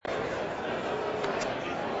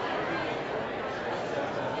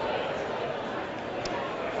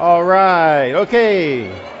All right.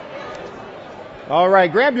 Okay. All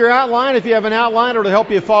right. Grab your outline if you have an outline, or to help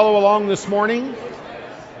you follow along this morning.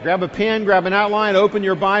 Grab a pen, grab an outline, open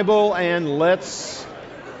your Bible, and let's...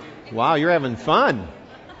 Wow, you're having fun.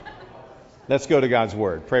 Let's go to God's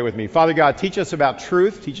Word. Pray with me. Father God, teach us about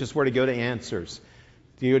truth. Teach us where to go to answers.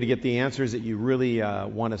 To go to get the answers that you really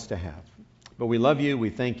want us to have. But we love you. We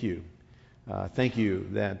thank you. Thank you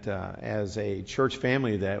that as a church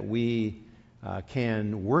family that we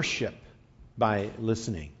can worship by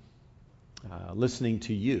listening. Listening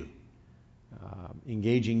to you.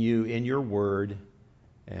 Engaging you in your Word.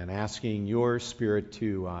 And asking your Spirit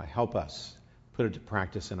to help us put it to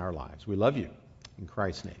practice in our lives. We love you. In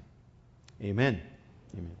Christ's name. Amen.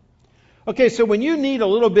 Amen. Okay, so when you need a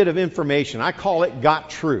little bit of information, I call it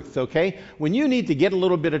got truth, okay? When you need to get a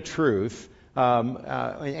little bit of truth,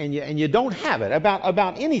 and you don't have it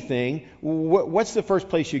about anything, what's the first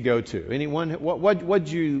place you go to? Anyone? What'd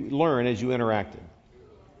you learn as you interacted?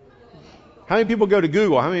 How many people go to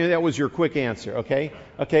Google? How many? That was your quick answer, okay?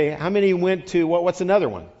 Okay, how many went to, what's another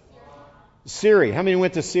one? Siri. How many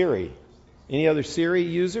went to Siri? Any other Siri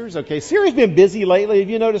users? Okay, Siri's been busy lately. Have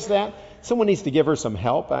you noticed that? Someone needs to give her some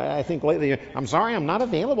help. I think lately, I'm sorry, I'm not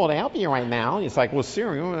available to help you right now. It's like, well,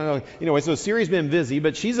 Siri, anyway, so Siri's been busy,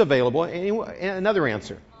 but she's available. Another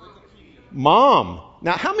answer. Mom.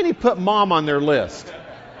 Now, how many put Mom on their list?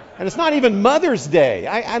 And it's not even Mother's Day.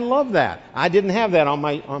 I love that. I didn't have that on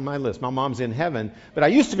my list. My mom's in heaven. But I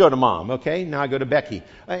used to go to Mom, okay? Now I go to Becky.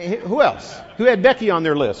 Who else? Who had Becky on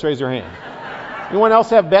their list? Raise your hand. Anyone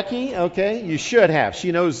else have Becky? Okay, you should have.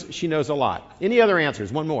 She knows a lot. Any other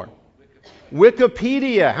answers? One more.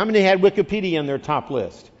 Wikipedia. How many had Wikipedia in their top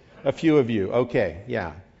list? A few of you. Okay,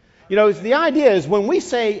 yeah. You know, the idea is when we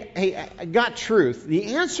say, hey, I got truth,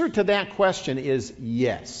 the answer to that question is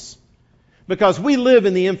yes. Because we live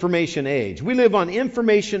in the information age. We live on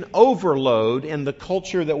information overload in the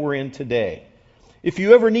culture that we're in today. If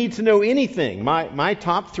you ever need to know anything, my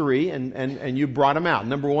top three, and you brought them out.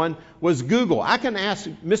 Number one was Google. I can ask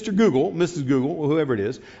Mr. Google, Mrs. Google, whoever it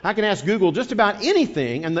is, I can ask Google just about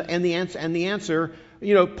anything, and the answer,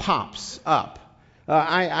 pops up.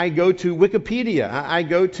 I go to Wikipedia. I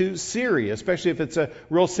go to Siri, especially if it's a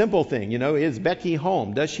real simple thing. Is Becky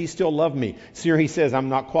home? Does she still love me? Siri says I'm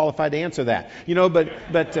not qualified to answer that.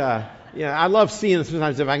 But I love seeing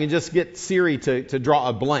sometimes if I can just get Siri to draw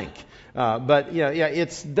a blank.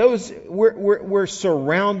 It's those. We're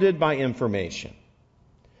surrounded by information.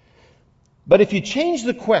 But if you change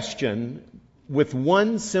the question with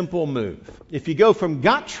one simple move, if you go from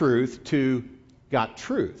got truth to got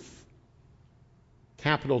truth,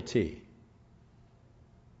 capital T,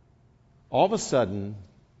 all of a sudden,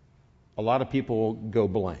 a lot of people go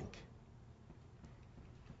blank.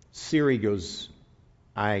 Siri goes,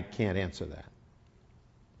 I can't answer that.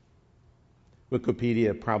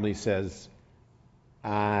 Wikipedia probably says,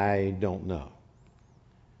 I don't know.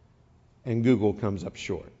 And Google comes up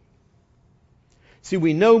short. See,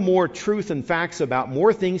 we know more truth and facts about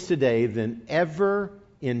more things today than ever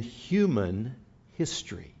in human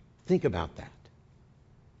history. Think about that.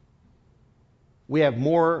 We have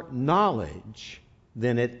more knowledge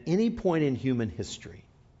than at any point in human history.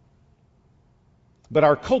 But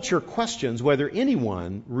our culture questions whether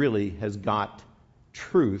anyone really has got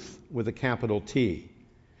truth with a capital T.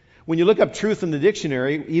 When you look up truth in the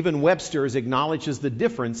dictionary, even Webster's acknowledges the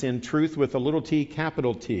difference in truth with a little t,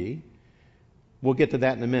 capital T. We'll get to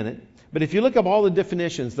that in a minute. But if you look up all the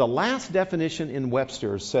definitions, the last definition in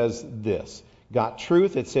Webster's says this. Got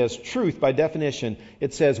truth, it says truth by definition.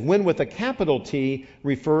 It says when with a capital T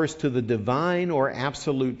refers to the divine or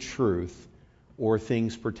absolute truth or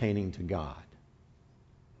things pertaining to God.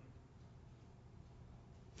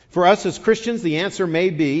 For us as Christians, the answer may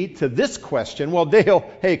be to this question, well, Dale,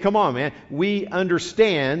 hey, come on, man. We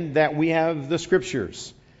understand that we have the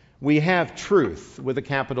Scriptures. We have truth with a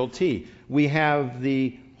capital T. We have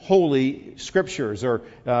the Holy Scriptures, or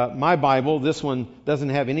my Bible, this one doesn't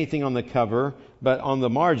have anything on the cover, but on the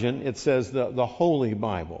margin it says the Holy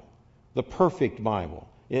Bible, the perfect Bible,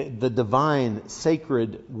 the divine,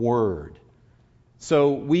 sacred Word.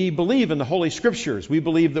 So we believe in the Holy Scriptures. We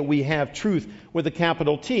believe that we have truth with a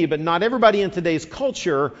capital T, but not everybody in today's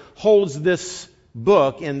culture holds this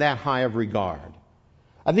book in that high of regard.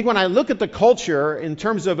 I think when I look at the culture in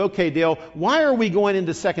terms of, okay, Dale, why are we going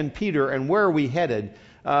into 2 Peter and where are we headed?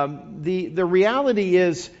 The reality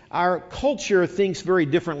is our culture thinks very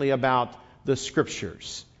differently about the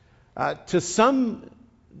Scriptures. To some,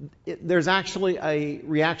 there's actually a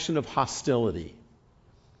reaction of hostility.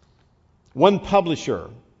 One publisher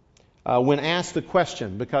when asked the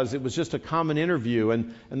question, because it was just a common interview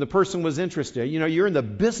and the person was interested. You're in the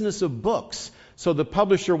business of books. So the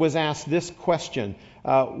publisher was asked this question.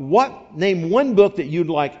 Name one book that you'd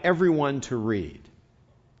like everyone to read.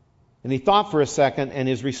 And he thought for a second, and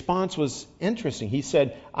his response was interesting. He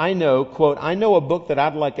said, I know a book that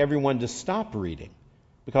I'd like everyone to stop reading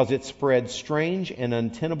because it spreads strange and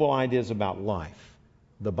untenable ideas about life,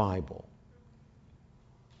 the Bible.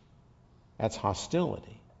 That's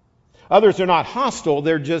hostility. Others are not hostile.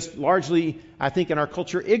 They're just largely, I think, in our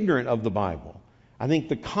culture, ignorant of the Bible. I think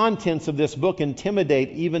the contents of this book intimidate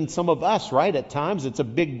even some of us, right? At times, it's a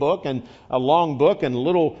big book and a long book and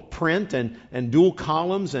little print and dual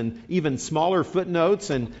columns and even smaller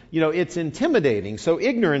footnotes. And, it's intimidating. So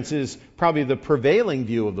ignorance is probably the prevailing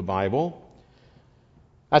view of the Bible.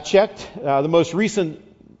 I checked the most recent,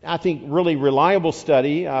 I think, really reliable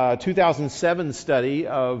study, 2007 study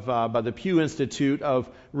by the Pew Institute of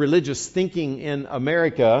Religious Thinking in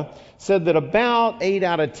America, said that about 8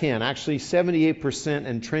 out of 10, actually 78%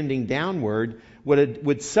 and trending downward,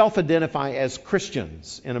 would self-identify as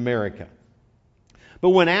Christians in America.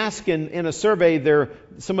 But when asked in a survey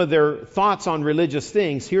some of their thoughts on religious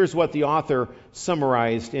things, here's what the author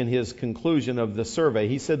summarized in his conclusion of the survey.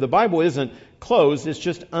 He said, the Bible isn't closed, it's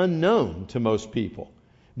just unknown to most people.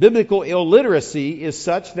 Biblical illiteracy is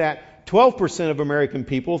such that 12% of American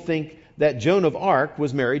people think that Joan of Arc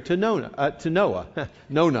was married to Noah.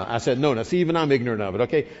 Nona. I said Nona. See, even I'm ignorant of it.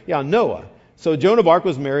 Okay. Yeah, Noah. So Joan of Arc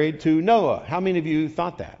was married to Noah. How many of you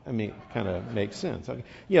thought that? I mean, it kind of makes sense. Okay.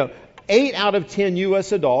 8 out of 10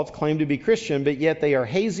 U.S. adults claim to be Christian, but yet they are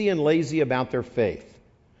hazy and lazy about their faith.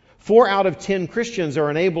 4 out of 10 Christians are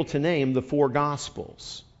unable to name the 4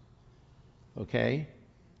 Gospels. Okay?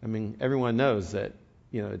 I mean, everyone knows that,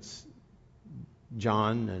 it's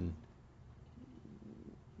John and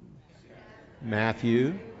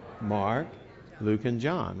Matthew, Mark, Luke, and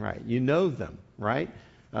John, right? You know them, right?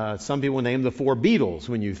 Some people name the 4 Beatles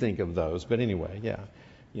when you think of those, but anyway, yeah,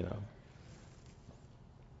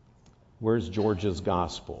 Where's George's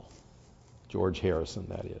Gospel? George Harrison,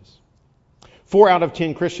 that is. 4 out of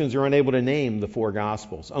 10 Christians are unable to name the 4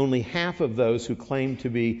 Gospels. Only half of those who claim to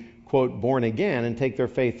be, quote, born again and take their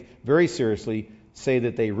faith very seriously say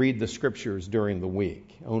that they read the Scriptures during the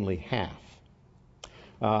week. Only half.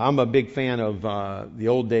 I'm a big fan of the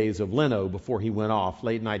old days of Leno before he went off,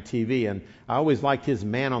 late night TV, and I always liked his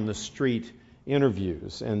man on the street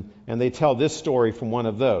interviews. And they tell this story from one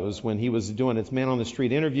of those when he was doing his man on the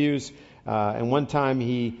street interviews, and one time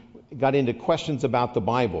he got into questions about the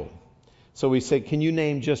Bible. So he said, can you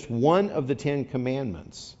name just one of the 10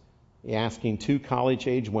 commandments? Asking 2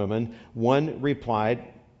 college-age women. One replied,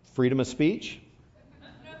 freedom of speech.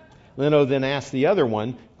 Leno then asked the other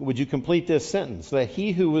one, would you complete this sentence? That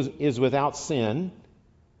he who is without sin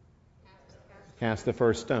cast the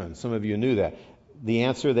first stone. Some of you knew that. The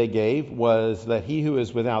answer they gave was that he who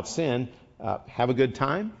is without sin, have a good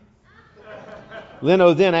time?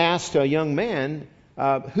 Leno then asked a young man,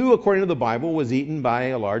 who, according to the Bible, was eaten by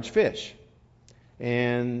a large fish?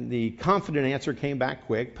 And the confident answer came back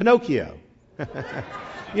quick, Pinocchio. The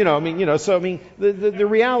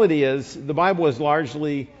reality is the Bible is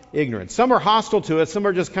largely ignorant. Some are hostile to it, some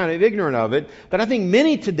are just kind of ignorant of it. But I think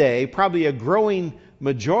many today, probably a growing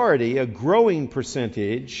majority, a growing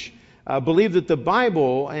percentage, believe that the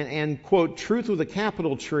Bible and quote, truth with a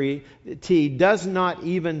capital T does not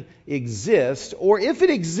even exist. Or if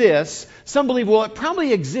it exists, some believe, well, it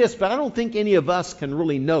probably exists, but I don't think any of us can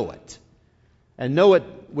really know it. And know it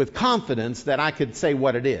with confidence that I could say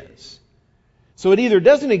what it is. So it either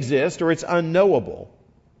doesn't exist or it's unknowable.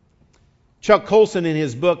 Chuck Colson, in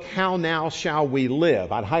his book, How Now Shall We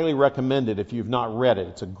Live? I'd highly recommend it if you've not read it.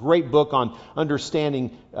 It's a great book on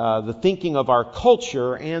understanding the thinking of our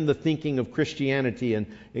culture and the thinking of Christianity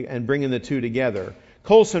and bringing the two together.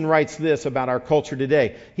 Colson writes this about our culture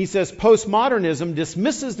today. He says, postmodernism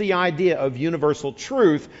dismisses the idea of universal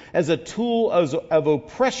truth as a tool of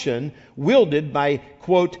oppression wielded by,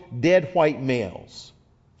 quote, dead white males.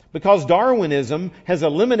 Because Darwinism has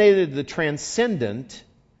eliminated the transcendent,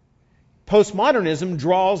 postmodernism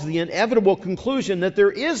draws the inevitable conclusion that there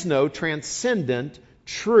is no transcendent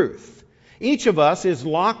truth. Each of us is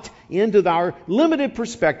locked into our limited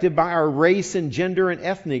perspective by our race and gender and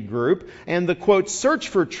ethnic group, and the, quote, search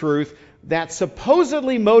for truth that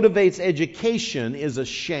supposedly motivates education is a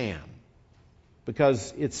sham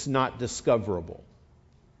because it's not discoverable.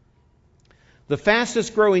 The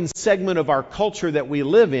fastest growing segment of our culture that we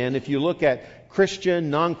live in, if you look at Christian,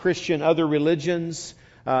 non-Christian, other religions,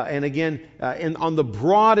 And again, on the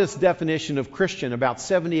broadest definition of Christian, about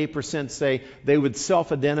 78% say they would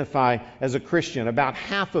self-identify as a Christian. About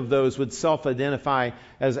half of those would self-identify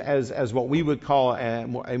as what we would call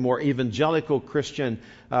a more evangelical Christian.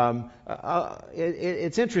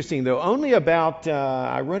 It's interesting, though. Only about,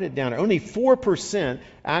 I wrote it down, only 4%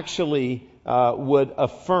 actually would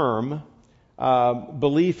affirm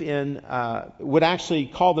belief in, would actually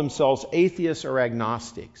call themselves atheists or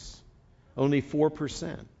agnostics. Only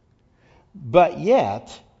 4%. But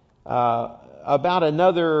yet, about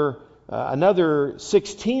another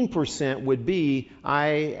 16% would be,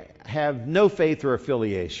 I have no faith or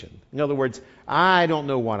affiliation. In other words, I don't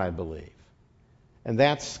know what I believe. And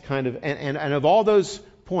that's kind of, and of all those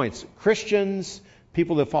points, Christians,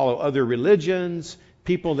 people that follow other religions,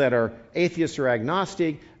 people that are atheists or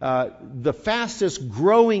agnostic, the fastest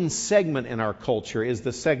growing segment in our culture is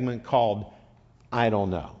the segment called, I don't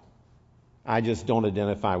know. I just don't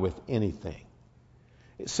identify with anything.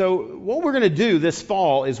 So what we're going to do this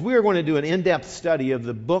fall is we are going to do an in-depth study of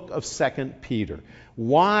the book of 2 Peter.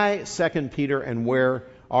 Why 2 Peter and where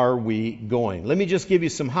are we going? Let me just give you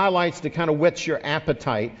some highlights to kind of whet your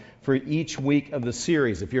appetite for each week of the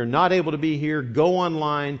series. If you're not able to be here, go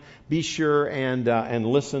online, be sure and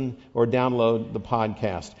listen or download the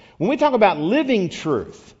podcast. When we talk about living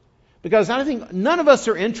truth, because I think none of us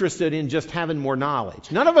are interested in just having more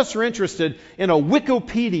knowledge. None of us are interested in a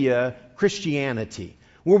Wikipedia Christianity,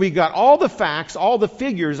 where we got all the facts, all the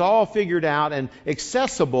figures, all figured out and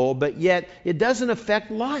accessible, but yet it doesn't affect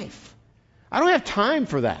life. I don't have time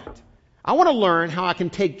for that. I want to learn how I can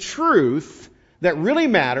take truth that really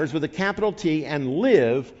matters with a capital T and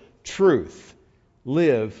live truth.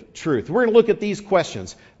 Live truth. We're going to look at these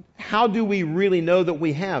questions. How do we really know that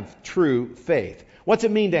we have true faith? What's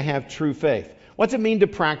it mean to have true faith? What's it mean to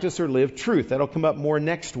practice or live truth? That'll come up more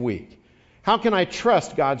next week. How can I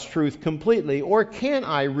trust God's truth completely, or can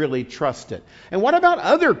I really trust it? And what about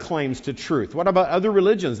other claims to truth? What about other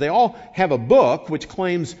religions? They all have a book which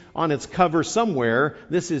claims on its cover somewhere,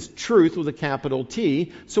 this is truth with a capital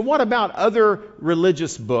T. So what about other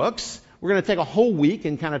religious books? We're going to take a whole week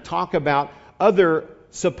and kind of talk about other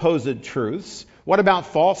supposed truths. What about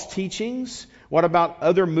false teachings? What about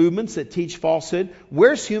other movements that teach falsehood?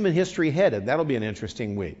 Where's human history headed? That'll be an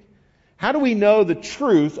interesting week. How do we know the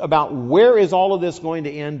truth about where is all of this going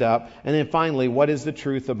to end up? And then finally, what is the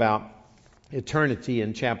truth about eternity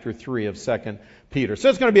in chapter 3 of 2 Peter? So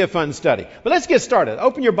it's going to be a fun study. But let's get started.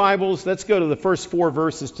 Open your Bibles. Let's go to the first 4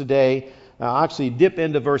 verses today. I'll actually dip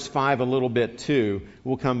into verse 5 a little bit too.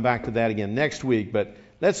 We'll come back to that again next week. But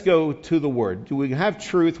let's go to the Word. Do we have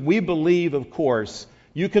truth? We believe, of course.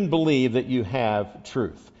 You can believe that you have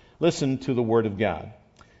truth. Listen to the Word of God.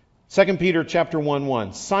 2 Peter chapter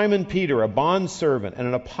 1:1. Simon Peter, a bondservant and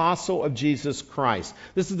an apostle of Jesus Christ.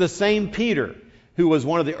 This is the same Peter who was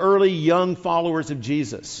one of the early young followers of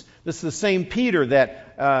Jesus. This is the same Peter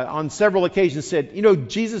that on several occasions said,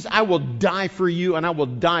 Jesus, I will die for you and I will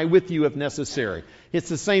die with you if necessary. It's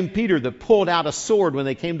the same Peter that pulled out a sword when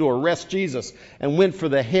they came to arrest Jesus and went for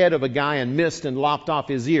the head of a guy and missed and lopped off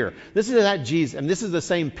his ear. This is that Jesus, and this is the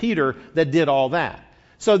same Peter that did all that.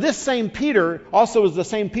 So this same Peter also is the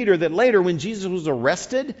same Peter that later when Jesus was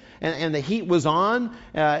arrested and the heat was on,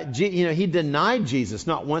 he denied Jesus,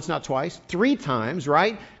 not once, not twice, 3 times,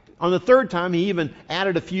 right? On the 3rd time, he even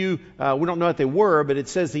added a few, we don't know what they were, but it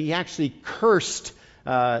says he actually cursed,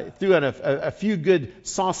 threw out a few good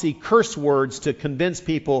saucy curse words to convince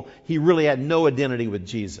people he really had no identity with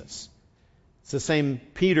Jesus. It's the same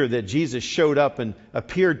Peter that Jesus showed up and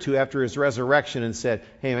appeared to after his resurrection and said,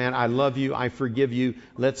 hey man, I love you, I forgive you,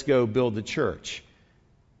 let's go build the church.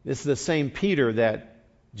 This is the same Peter that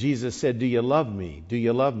Jesus said, do you love me? Do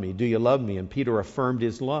you love me? Do you love me? And Peter affirmed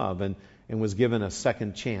his love and was given a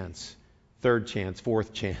 2nd chance, 3rd chance,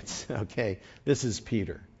 4th chance. Okay, this is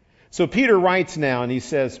Peter. So Peter writes now and he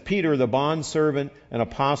says, Peter, the bondservant and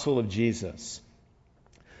apostle of Jesus,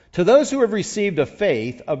 to those who have received a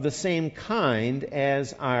faith of the same kind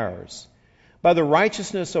as ours, by the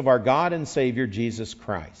righteousness of our God and Savior Jesus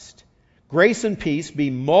Christ, grace and peace be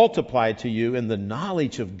multiplied to you in the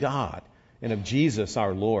knowledge of God and of Jesus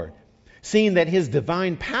our Lord, seeing that His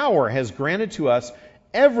divine power has granted to us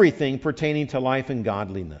everything pertaining to life and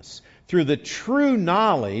godliness, through the true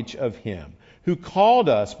knowledge of Him who called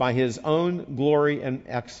us by His own glory and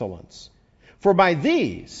excellence. For by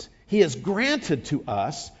these He has granted to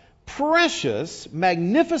us precious,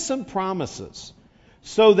 magnificent promises,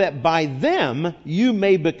 so that by them you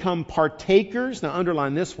may become partakers, now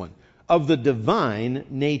underline this one, of the divine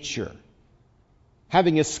nature,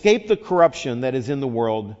 having escaped the corruption that is in the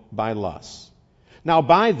world by lust. Now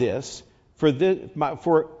by this, For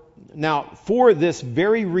this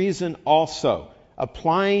very reason also,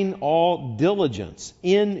 applying all diligence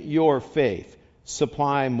in your faith,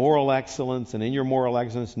 supply moral excellence, and in your moral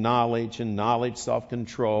excellence, knowledge, and knowledge,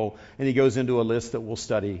 self-control. And he goes into a list that we'll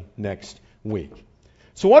study next week.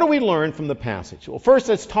 So what do we learn from the passage? Well, first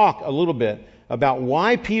let's talk a little bit about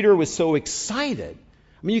why Peter was so excited.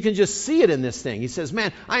 I mean, you can just see it in this thing. He says,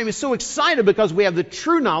 man, I am so excited because we have the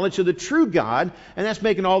true knowledge of the true God, and that's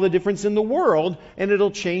making all the difference in the world, and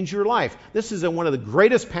it'll change your life. This is one of the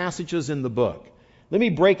greatest passages in the book. Let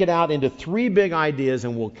me break it out into three big ideas,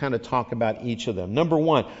 and we'll kind of talk about each of them. Number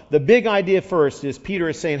one, the big idea first is Peter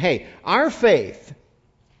is saying, hey, our faith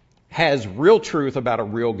has real truth about a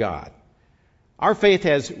real God. Our faith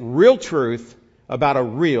has real truth about a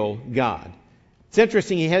real God. It's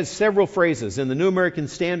interesting, he has several phrases. In the New American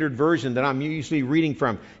Standard Version that I'm usually reading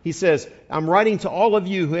from, he says, I'm writing to all of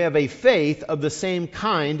you who have a faith of the same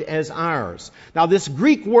kind as ours. Now, this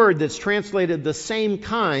Greek word that's translated the same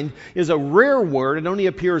kind is a rare word. It only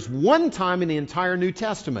appears one time in the entire New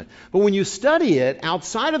Testament. But when you study it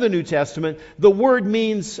outside of the New Testament, the word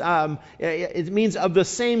means, it means of the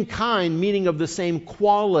same kind, meaning of the same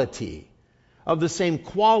quality. Of the same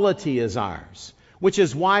quality as ours. Which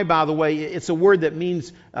is why, by the way, it's a word that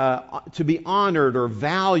means to be honored or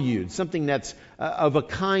valued, something that's of a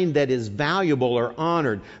kind that is valuable or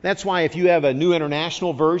honored. That's why if you have a New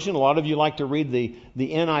International Version, a lot of you like to read the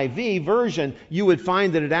NIV version, you would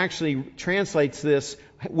find that it actually translates this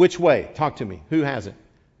which way? Talk to me. Who has it?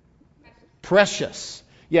 Precious.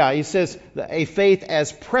 Yeah, he says a faith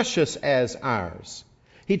as precious as ours.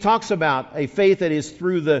 He talks about a faith that is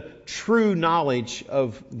through the true knowledge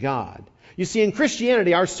of God. You see, in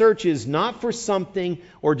Christianity, our search is not for something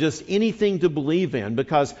or just anything to believe in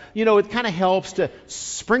because, it kind of helps to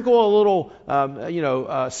sprinkle a little,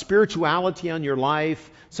 spirituality on your life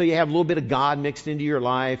so you have a little bit of God mixed into your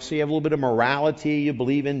life, so you have a little bit of morality, you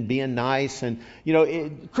believe in being nice. And,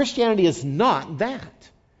 Christianity is not that.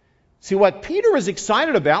 See, what Peter was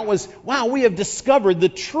excited about was, wow, we have discovered the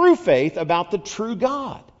true faith about the true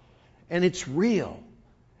God. And it's real.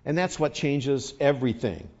 And that's what changes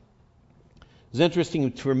everything. It was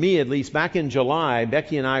interesting for me, at least, back in July,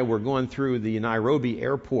 Becky and I were going through the Nairobi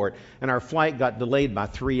airport, and our flight got delayed by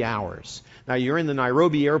 3 hours. Now, you're in the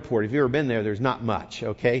Nairobi airport. If you've ever been there, there's not much,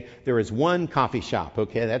 okay? There is one coffee shop,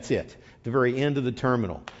 okay? That's it, at the very end of the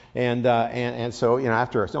terminal. And so,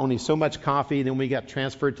 after only so much coffee, then we got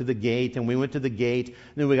transferred to the gate, and we went to the gate,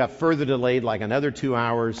 and then we got further delayed, like another 2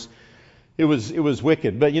 hours. It was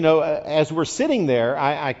wicked. But, as we're sitting there,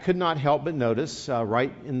 I could not help but notice,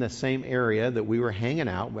 right in the same area that we were hanging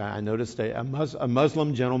out, I noticed a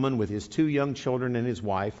Muslim gentleman with his 2 young children and his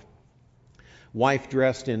wife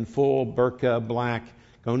dressed in full burqa, black,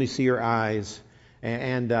 can only see her eyes.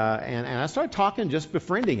 And I started talking, just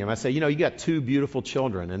befriending him. I say, you got 2 beautiful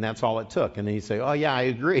children, and that's all it took. And then he'd say, oh yeah, I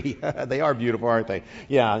agree. They are beautiful, aren't they?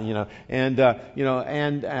 Yeah, And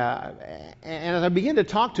as I began to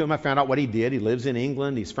talk to him, I found out what he did. He lives in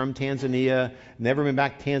England. He's from Tanzania. Never been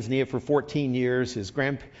back to Tanzania for 14 years.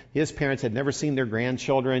 His parents had never seen their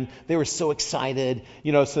grandchildren. They were so excited,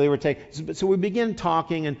 so they were so we began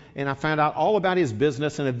talking, and I found out all about his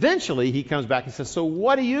business. And eventually, he comes back and says, so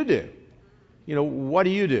what do you do? What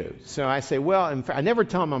do you do? So I say, well, in fact, I never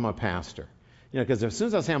tell him I'm a pastor. Because as soon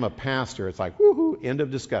as I say I'm a pastor, it's like, woohoo, end of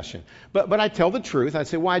discussion. But I tell the truth. I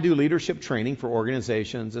say, well, I do leadership training for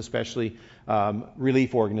organizations, especially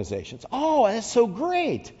relief organizations. Oh, that's so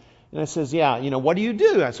great. And I says, yeah, what do you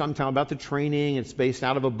do? So I'm telling about the training. It's based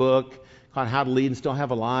out of a book called How to Lead and Still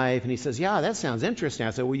Have a Life. And he says, yeah, that sounds interesting.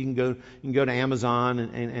 I said, well, you can go to Amazon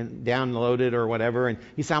and download it or whatever. And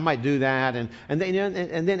he said, I might do that. And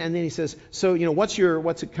then he says, so,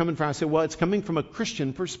 what's it coming from? I said, well, it's coming from a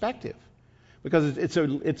Christian perspective because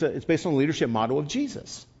it's based on the leadership model of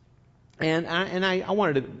Jesus. And I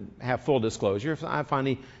wanted to have full disclosure. I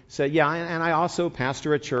finally said, yeah, and I also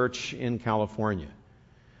pastor a church in California.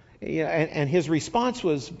 Yeah, and his response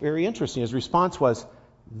was very interesting. His response was,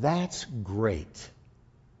 that's great.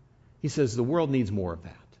 He says, the world needs more of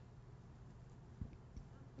that.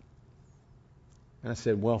 And I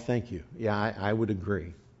said, well, thank you. Yeah, I would agree.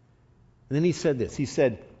 And then he said this. He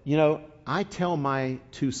said, I tell my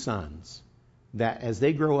 2 sons that as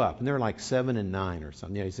they grow up, and they're like 7 and 9 or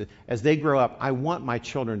something. He said, as they grow up, I want my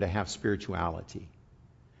children to have spirituality.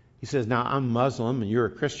 He says, now I'm Muslim and you're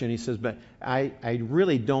a Christian. He says, but I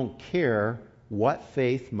really don't care what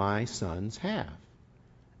faith my sons have,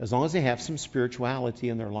 as long as they have some spirituality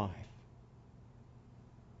in their life.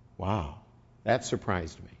 Wow, that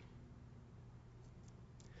surprised me.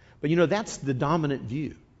 But that's the dominant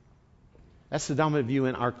view. That's the dominant view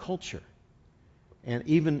in our culture. And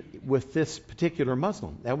even with this particular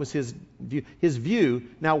Muslim, that was his view. His view.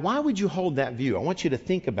 Now, why would you hold that view? I want you to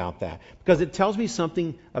think about that, because it tells me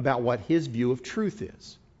something about what his view of truth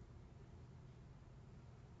is.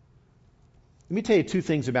 Let me tell you two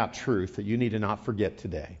things about truth that you need to not forget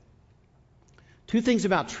today. Two things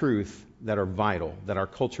about truth that are vital, that our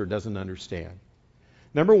culture doesn't understand.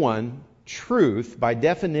 Number one, truth, by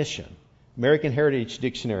definition, American Heritage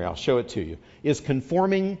Dictionary, I'll show it to you, is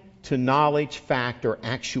conforming to knowledge, fact, or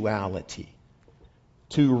actuality,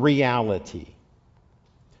 to reality.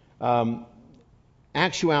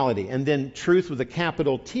 Actuality. And then truth with a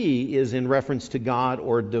capital T is in reference to God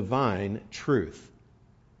or divine truth.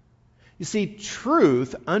 You see,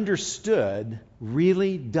 truth understood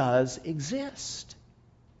really does exist.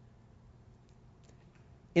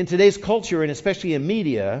 In today's culture, and especially in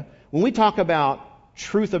media, when we talk about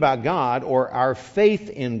truth about God or our faith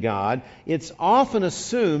in God, it's often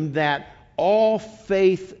assumed that all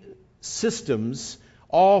faith systems,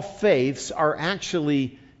 all faiths are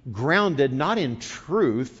actually grounded not in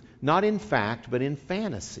truth, not in fact, but in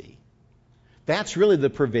fantasy. That's really the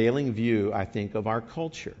prevailing view, I think, of our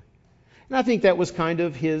culture. And I think that was kind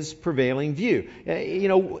of his prevailing view.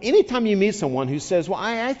 Anytime you meet someone who says, well,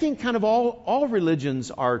 I think kind of all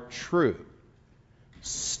religions are true,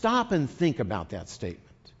 stop and think about that statement.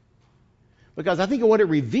 Because I think what it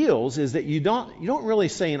reveals is that you don't really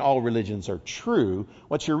saying all religions are true.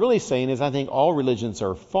 What you're really saying is I think all religions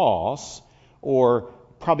are false, or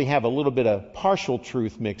probably have a little bit of partial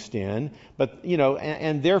truth mixed in. But,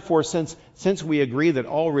 and therefore, since we agree that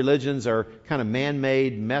all religions are kind of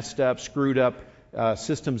man-made, messed up, screwed up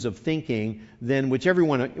systems of thinking, then whichever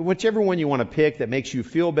one you want to pick that makes you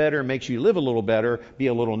feel better, makes you live a little better, be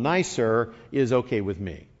a little nicer, is okay with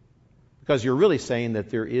me. Because you're really saying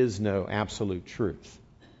that there is no absolute truth.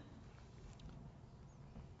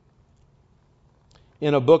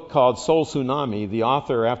 In a book called Soul Tsunami, the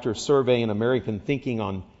author, after surveying American thinking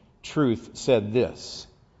on truth, said this.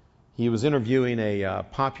 He was interviewing a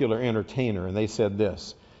popular entertainer, and they said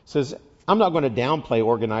this. He says, I'm not going to downplay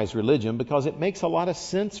organized religion because it makes a lot of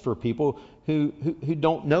sense for people who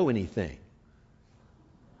don't know anything.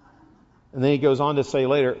 And then he goes on to say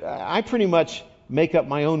later, I pretty much make up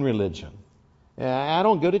my own religion. I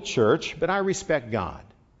don't go to church, but I respect God.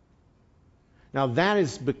 Now that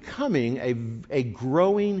is becoming a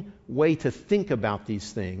growing way to think about these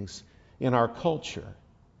things in our culture.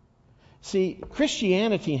 See,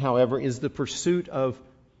 Christianity, however, is the pursuit of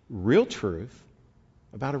real truth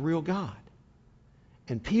about a real God.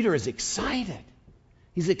 And Peter is excited.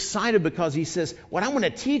 He's excited because he says, what I want to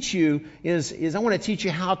teach you is I want to teach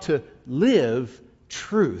you how to live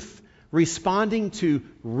truth, responding to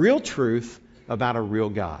real truth about a real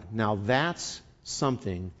God. Now that's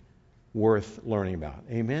something worth learning about.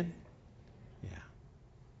 Amen? Yeah.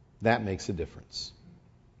 That makes a difference.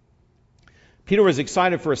 Peter was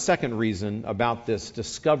excited for a second reason about this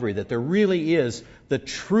discovery, that there really is the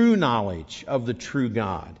true knowledge of the true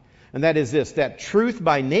God. And that is this, that truth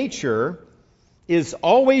by nature is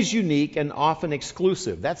always unique and often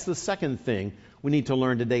exclusive. That's the second thing we need to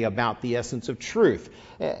learn today about the essence of truth.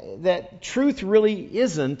 That truth really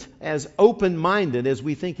isn't as open-minded as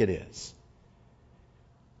we think it is.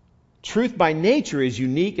 Truth by nature is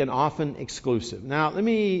unique and often exclusive. Now, let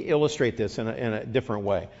me illustrate this in a different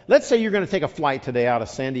way. Let's say you're going to take a flight today out of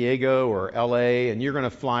San Diego or LA, and you're going to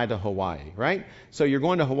fly to Hawaii, right? So you're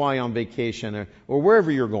going to Hawaii on vacation or wherever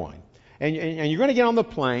you're going. And you're going to get on the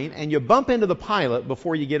plane, and you bump into the pilot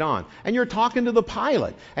before you get on. And you're talking to the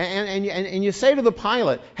pilot. And you say to the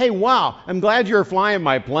pilot, hey, wow, I'm glad you're flying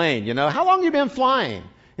my plane. How long have you been flying?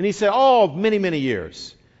 And he said, oh, many, many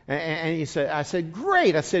years. And he said, I said,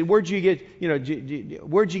 great. I said, where'd you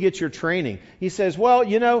get your training? He says, well,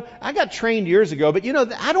 I got trained years ago, but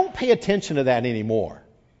I don't pay attention to that anymore.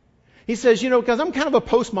 He says, because I'm kind of a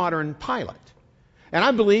postmodern pilot. And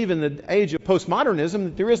I believe in the age of postmodernism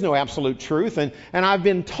that there is no absolute truth. And I've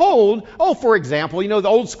been told, for example, the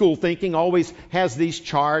old school thinking always has these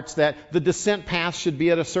charts that the descent path should be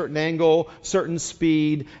at a certain angle, certain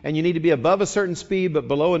speed, and you need to be above a certain speed but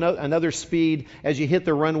below another speed as you hit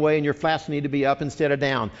the runway, and your flaps need to be up instead of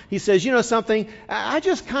down. He says, something, I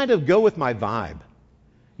just kind of go with my vibe.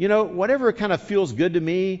 Whatever kind of feels good to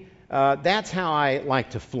me, that's how I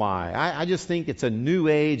like to fly. I just think it's a new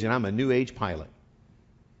age, and I'm a new age pilot.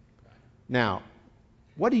 Now,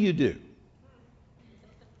 what do you do?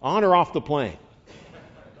 On or off the plane?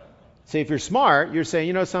 See, if you're smart, you're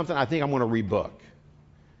saying, something, I think I'm going to rebook.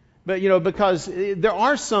 But, because there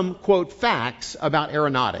are some, quote, facts about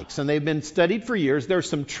aeronautics, and they've been studied for years. There's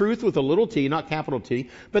some truth with a little t, not capital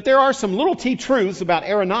T, but there are some little t truths about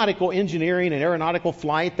aeronautical engineering and aeronautical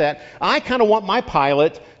flight that I kind of want my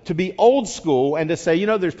pilot to be old school and to say,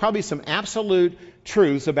 there's probably some absolute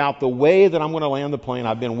truths about the way that I'm going to land the plane.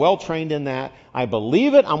 I've been well trained in that. I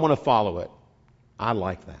believe it. I'm going to follow it. I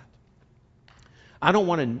like that. I don't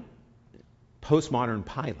want a postmodern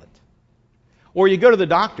pilot. Or you go to the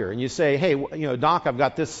doctor and you say, hey, doc, I've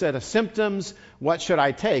got this set of symptoms. What should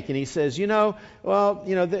I take? And he says,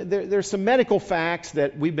 there's some medical facts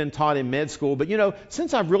that we've been taught in med school. But,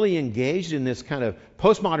 since I've really engaged in this kind of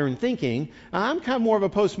postmodern thinking, I'm kind of more of a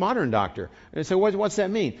postmodern doctor. And I say, what's that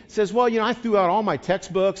mean? He says, well, I threw out all my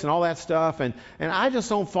textbooks and all that stuff. And I just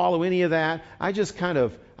don't follow any of that. I just kind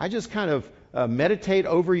of meditate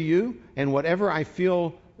over you. And whatever I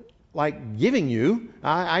feel like giving you,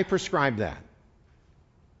 I prescribe that.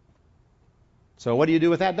 So what do you do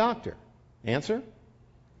with that doctor? Answer?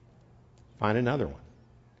 Find another one.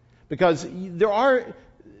 Because there are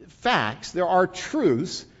facts, there are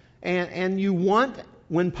truths, and you want,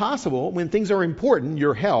 when possible, when things are important,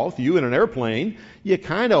 your health, you in an airplane, you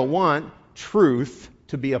kind of want truth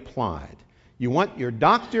to be applied. You want your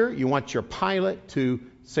doctor, you want your pilot to,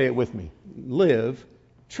 say it with me, live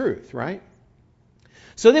truth, right?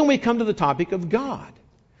 So then we come to the topic of God.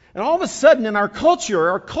 And all of a sudden in our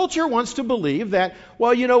culture wants to believe that,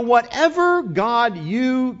 whatever God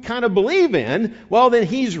you kind of believe in, then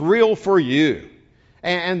He's real for you.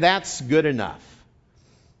 And that's good enough.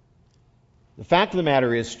 The fact of the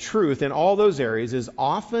matter is, truth in all those areas is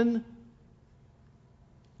often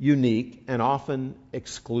unique and often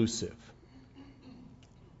exclusive.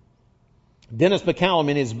 Dennis McCallum,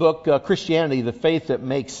 in his book, Christianity, The Faith That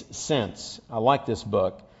Makes Sense. I like this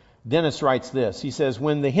book. Dennis writes this. He says,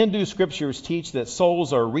 when the Hindu scriptures teach that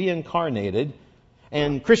souls are reincarnated,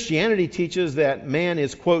 and Christianity teaches that man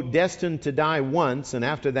is, quote, destined to die once and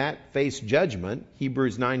after that face judgment,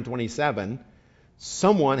 Hebrews 9:27,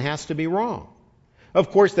 someone has to be wrong.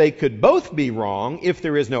 Of course, they could both be wrong if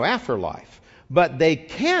there is no afterlife, but they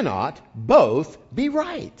cannot both be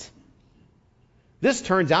right. This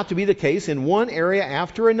turns out to be the case in one area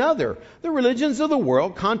after another. The religions of the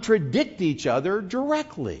world contradict each other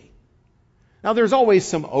directly. Now, there's always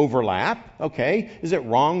some overlap. Okay, is it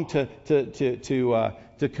wrong to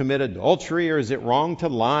commit adultery, or is it wrong to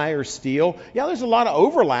lie or steal? Yeah, there's a lot of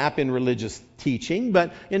overlap in religious teaching,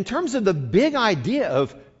 but in terms of the big idea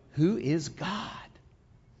of who is God,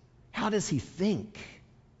 how does He think?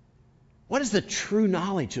 What is the true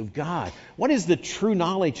knowledge of God? What is the true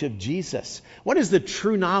knowledge of Jesus? What is the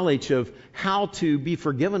true knowledge of how to be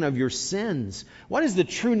forgiven of your sins? What is the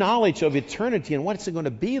true knowledge of eternity and what's it going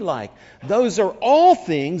to be like? Those are all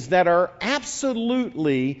things that are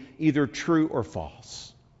absolutely either true or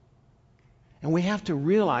false. And we have to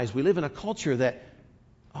realize we live in a culture that,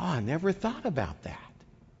 I never thought about that,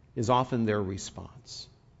 is often their response.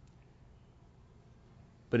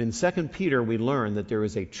 But in 2 Peter, we learn that there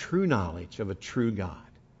is a true knowledge of a true God.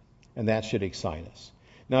 And that should excite us.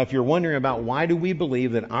 Now, if you're wondering about why do we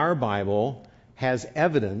believe that our Bible has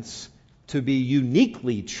evidence to be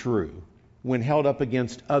uniquely true when held up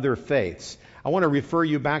against other faiths, I want to refer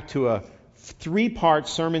you back to a 3-part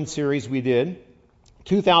sermon series we did,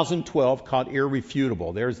 2012, called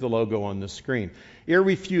Irrefutable. There's the logo on the screen.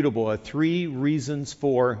 Irrefutable, 3 reasons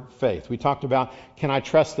for faith. We talked about, can I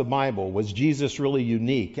trust the Bible? Was Jesus really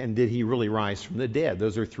unique? And did He really rise from the dead?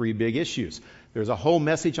 Those are 3 big issues. There's a whole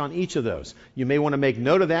message on each of those. You may want to make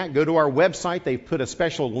note of that. Go to our website. They've put a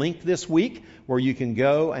special link this week where you can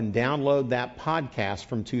go and download that podcast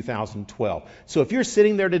from 2012. So if you're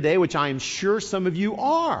sitting there today, which I am sure some of you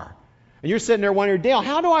are, and you're sitting there wondering, Dale,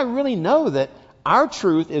 how do I really know that our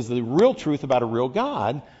truth is the real truth about a real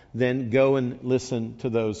God? Then go and listen to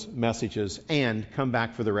those messages and come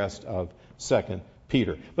back for the rest of 2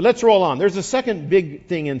 Peter. But let's roll on. There's a second big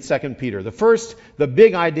thing in 2 Peter. The first, the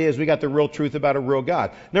big idea is we got the real truth about a real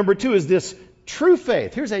God. Number 2 is this true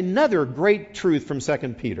faith. Here's another great truth from 2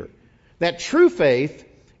 Peter. That true faith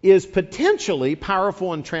is potentially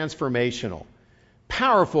powerful and transformational.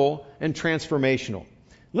 Powerful and transformational.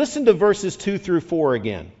 Listen to verses 2 through 4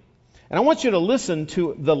 again. And I want you to listen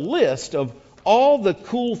to the list of all the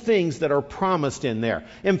cool things that are promised in there.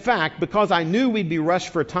 In fact, because I knew we'd be rushed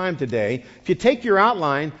for time today, if you take your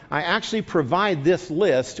outline, I actually provide this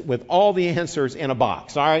list with all the answers in a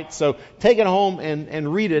box. All right? So take it home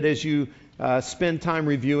and read it as you spend time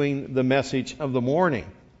reviewing the message of the morning.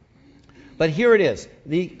 But here it is.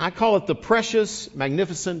 I call it the precious,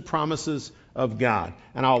 magnificent promises of God.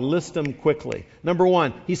 And I'll list them quickly. Number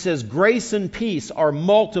one, he says, grace and peace are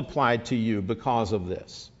multiplied to you because of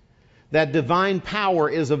this. That divine power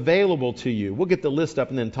is available to you. We'll get the list up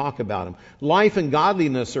and then talk about them. Life and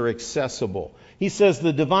godliness are accessible. He says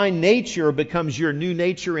the divine nature becomes your new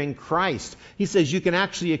nature in Christ. He says you can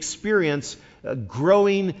actually experience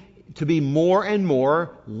growing to be more and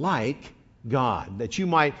more like God, that you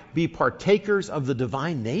might be partakers of the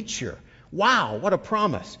divine nature. Wow, what a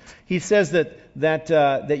promise. He says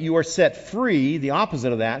that you are set free, the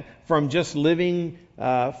opposite of that, from just living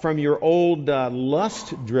from your old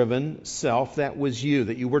lust-driven self that was you,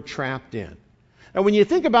 that you were trapped in. Now, when you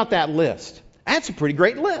think about that list, that's a pretty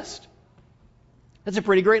great list. That's a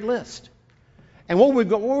pretty great list. And what we're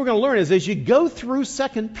going to learn is as you go through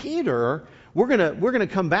 2 Peter, we're going to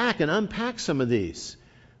come back and unpack some of these.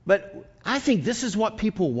 But I think this is what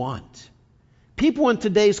people want. People in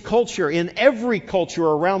today's culture, in every culture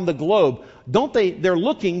around the globe, don't they? They're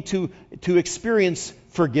looking to experience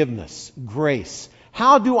forgiveness, grace.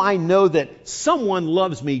 How do I know that someone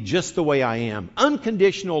loves me just the way I am?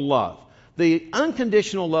 Unconditional love. The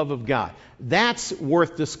unconditional love of God. That's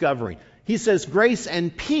worth discovering. He says grace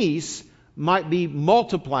and peace might be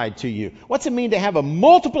multiplied to you. What's it mean to have a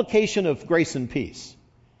multiplication of grace and peace?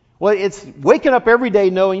 Well, it's waking up every day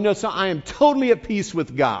knowing, so I am totally at peace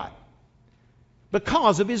with God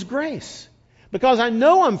because of His grace. Because I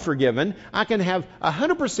know I'm forgiven, I can have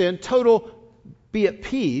 100% total be at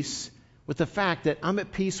peace with the fact that I'm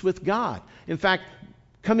at peace with God. In fact,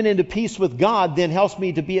 coming into peace with God then helps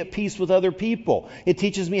me to be at peace with other people. It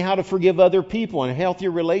teaches me how to forgive other people and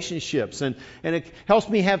healthier relationships. And it helps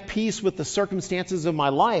me have peace with the circumstances of my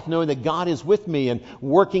life, knowing that God is with me and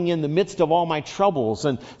working in the midst of all my troubles.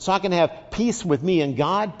 And so I can have peace with me and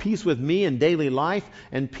God, peace with me in daily life,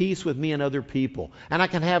 and peace with me and other people. And I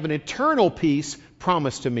can have an eternal peace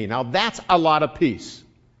promised to me. Now that's a lot of peace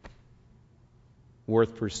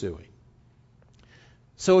worth pursuing.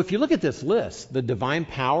 So if you look at this list, the divine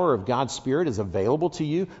power of God's Spirit is available to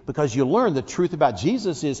you because you learn the truth about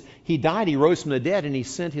Jesus is He died, He rose from the dead, and He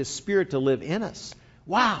sent His Spirit to live in us.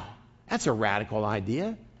 Wow, that's a radical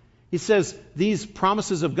idea. He says these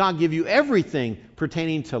promises of God give you everything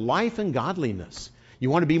pertaining to life and godliness.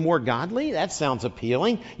 You want to be more godly? That sounds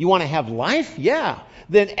appealing. You want to have life? Yeah.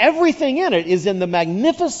 Then everything in it is in the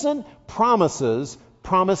magnificent promises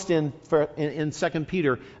promised in 2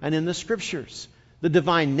 Peter and in the Scriptures. The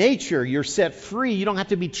divine nature, you're set free. You don't have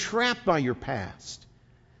to be trapped by your past.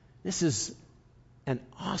 This is an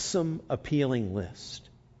awesome, appealing list.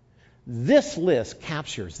 This list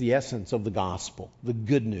captures the essence of the gospel, the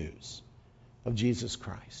good news of Jesus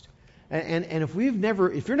Christ. And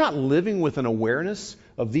if you're not living with an awareness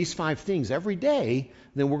of these 5 things every day,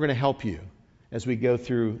 then we're going to help you as we go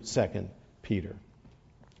through 2 Peter.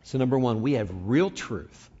 So number 1, we have real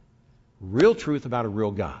truth about a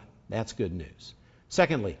real God. That's good news.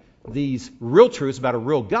 Secondly, these real truths about a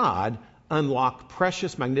real God unlock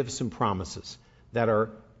precious, magnificent promises that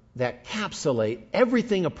encapsulate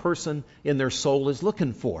everything a person in their soul is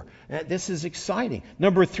looking for. This is exciting.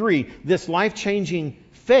 Number 3, this life-changing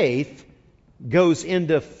faith goes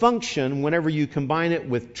into function whenever you combine it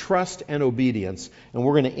with trust and obedience. And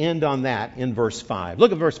we're going to end on that in verse 5.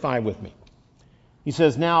 Look at verse 5 with me. He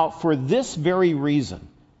says, now for this very reason,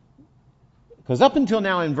 because up until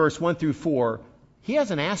now in verse 1 through 4, He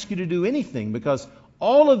hasn't asked you to do anything because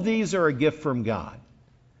all of these are a gift from God.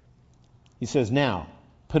 He says, now,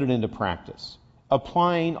 put it into practice,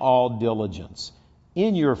 applying all diligence.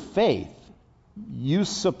 In your faith, you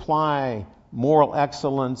supply moral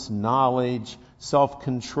excellence, knowledge,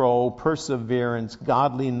 self-control, perseverance,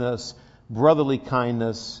 godliness, brotherly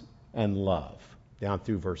kindness, and love. Down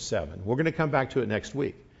through verse 7. We're going to come back to it next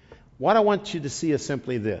week. What I want you to see is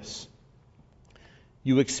simply this.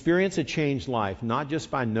 You experience a changed life not just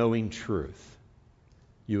by knowing truth.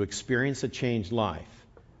 You experience a changed life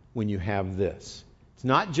when you have this. It's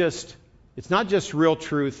not just real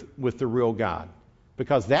truth with the real God,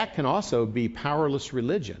 because that can also be powerless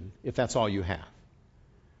religion if that's all you have.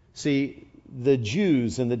 See, the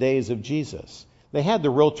Jews in the days of Jesus, they had the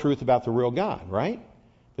real truth about the real God, right?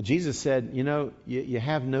 But Jesus said, you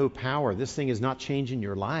have no power. This thing is not changing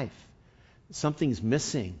your life. Something's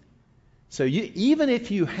missing. So even if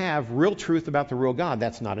you have real truth about the real God,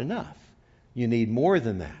 that's not enough. You need more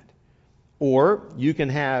than that. Or you can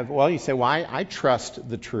have, you say, I trust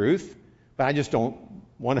the truth, but I just don't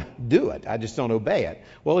want to do it. I just don't obey it.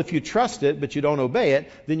 Well, if you trust it, but you don't obey it,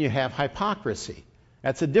 then you have hypocrisy.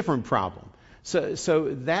 That's a different problem.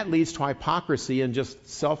 So that leads to hypocrisy and just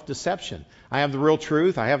self-deception. I have the real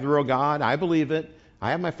truth. I have the real God. I believe it.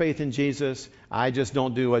 I have my faith in Jesus. I just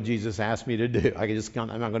don't do what Jesus asked me to do.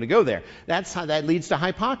 I'm not going to go there. That leads to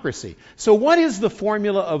hypocrisy. So what is the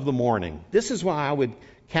formula of the morning? This is why I would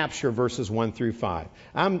capture verses 1 through 5.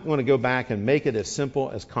 I'm going to go back and make it as simple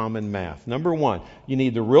as common math. Number 1, you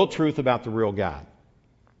need the real truth about the real God.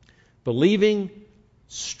 Believing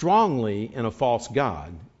strongly in a false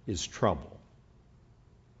God is trouble.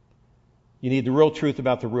 You need the real truth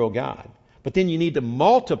about the real God. But then you need to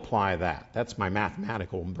multiply that. That's my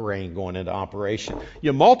mathematical brain going into operation.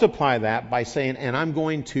 You multiply that by saying, and I'm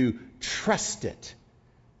going to trust it.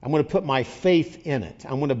 I'm going to put my faith in it.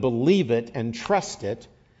 I'm going to believe it and trust it.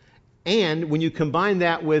 And when you combine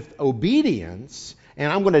that with obedience,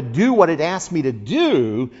 and I'm going to do what it asked me to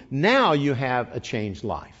do, now you have a changed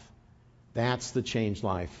life. That's the changed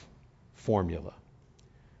life formula.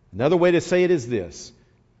 Another way to say it is this: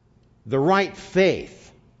 the right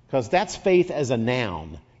faith, because that's faith as a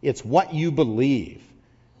noun. It's what you believe.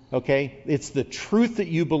 Okay? It's the truth that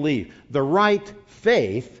you believe. The right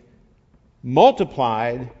faith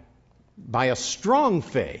multiplied by a strong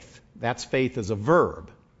faith. That's faith as a verb.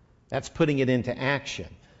 That's putting it into action.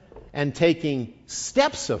 And taking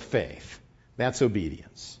steps of faith. That's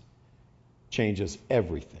obedience. Changes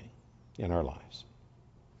everything in our lives.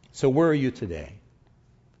 So where are you today?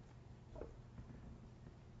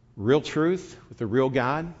 Real truth with the real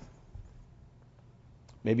God?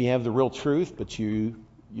 Maybe you have the real truth, but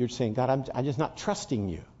you're saying, God, I'm just not trusting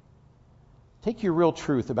you. Take your real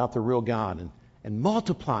truth about the real God and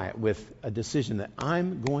multiply it with a decision that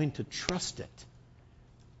I'm going to trust it.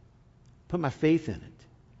 Put my faith in it.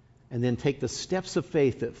 And then take the steps of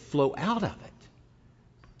faith that flow out of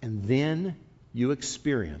it. And then you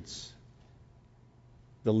experience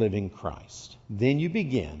the living Christ. Then you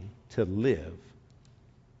begin to live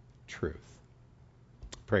truth.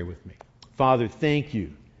 Pray with me. Father, thank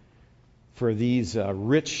you for these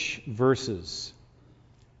rich verses.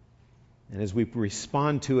 And as we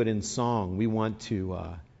respond to it in song, we want to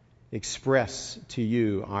express to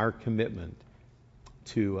you our commitment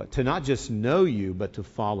to not just know you, but to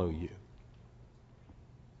follow you.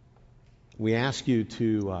 We ask you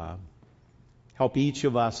to help each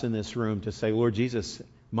of us in this room to say, Lord Jesus,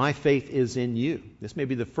 my faith is in you. This may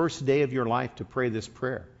be the first day of your life to pray this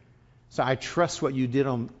prayer. So I trust what you did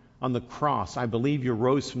on the cross. I believe you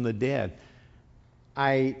rose from the dead.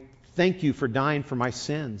 I thank you for dying for my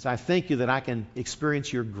sins. I thank you that I can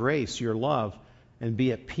experience your grace, your love, and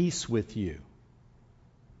be at peace with you.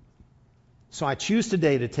 So I choose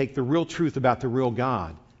today to take the real truth about the real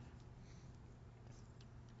God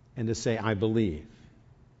and to say, I believe.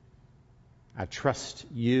 I trust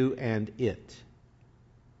you and it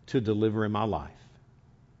to deliver in my life.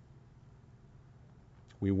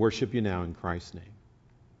 We worship you now in Christ's name.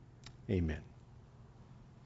 Amen.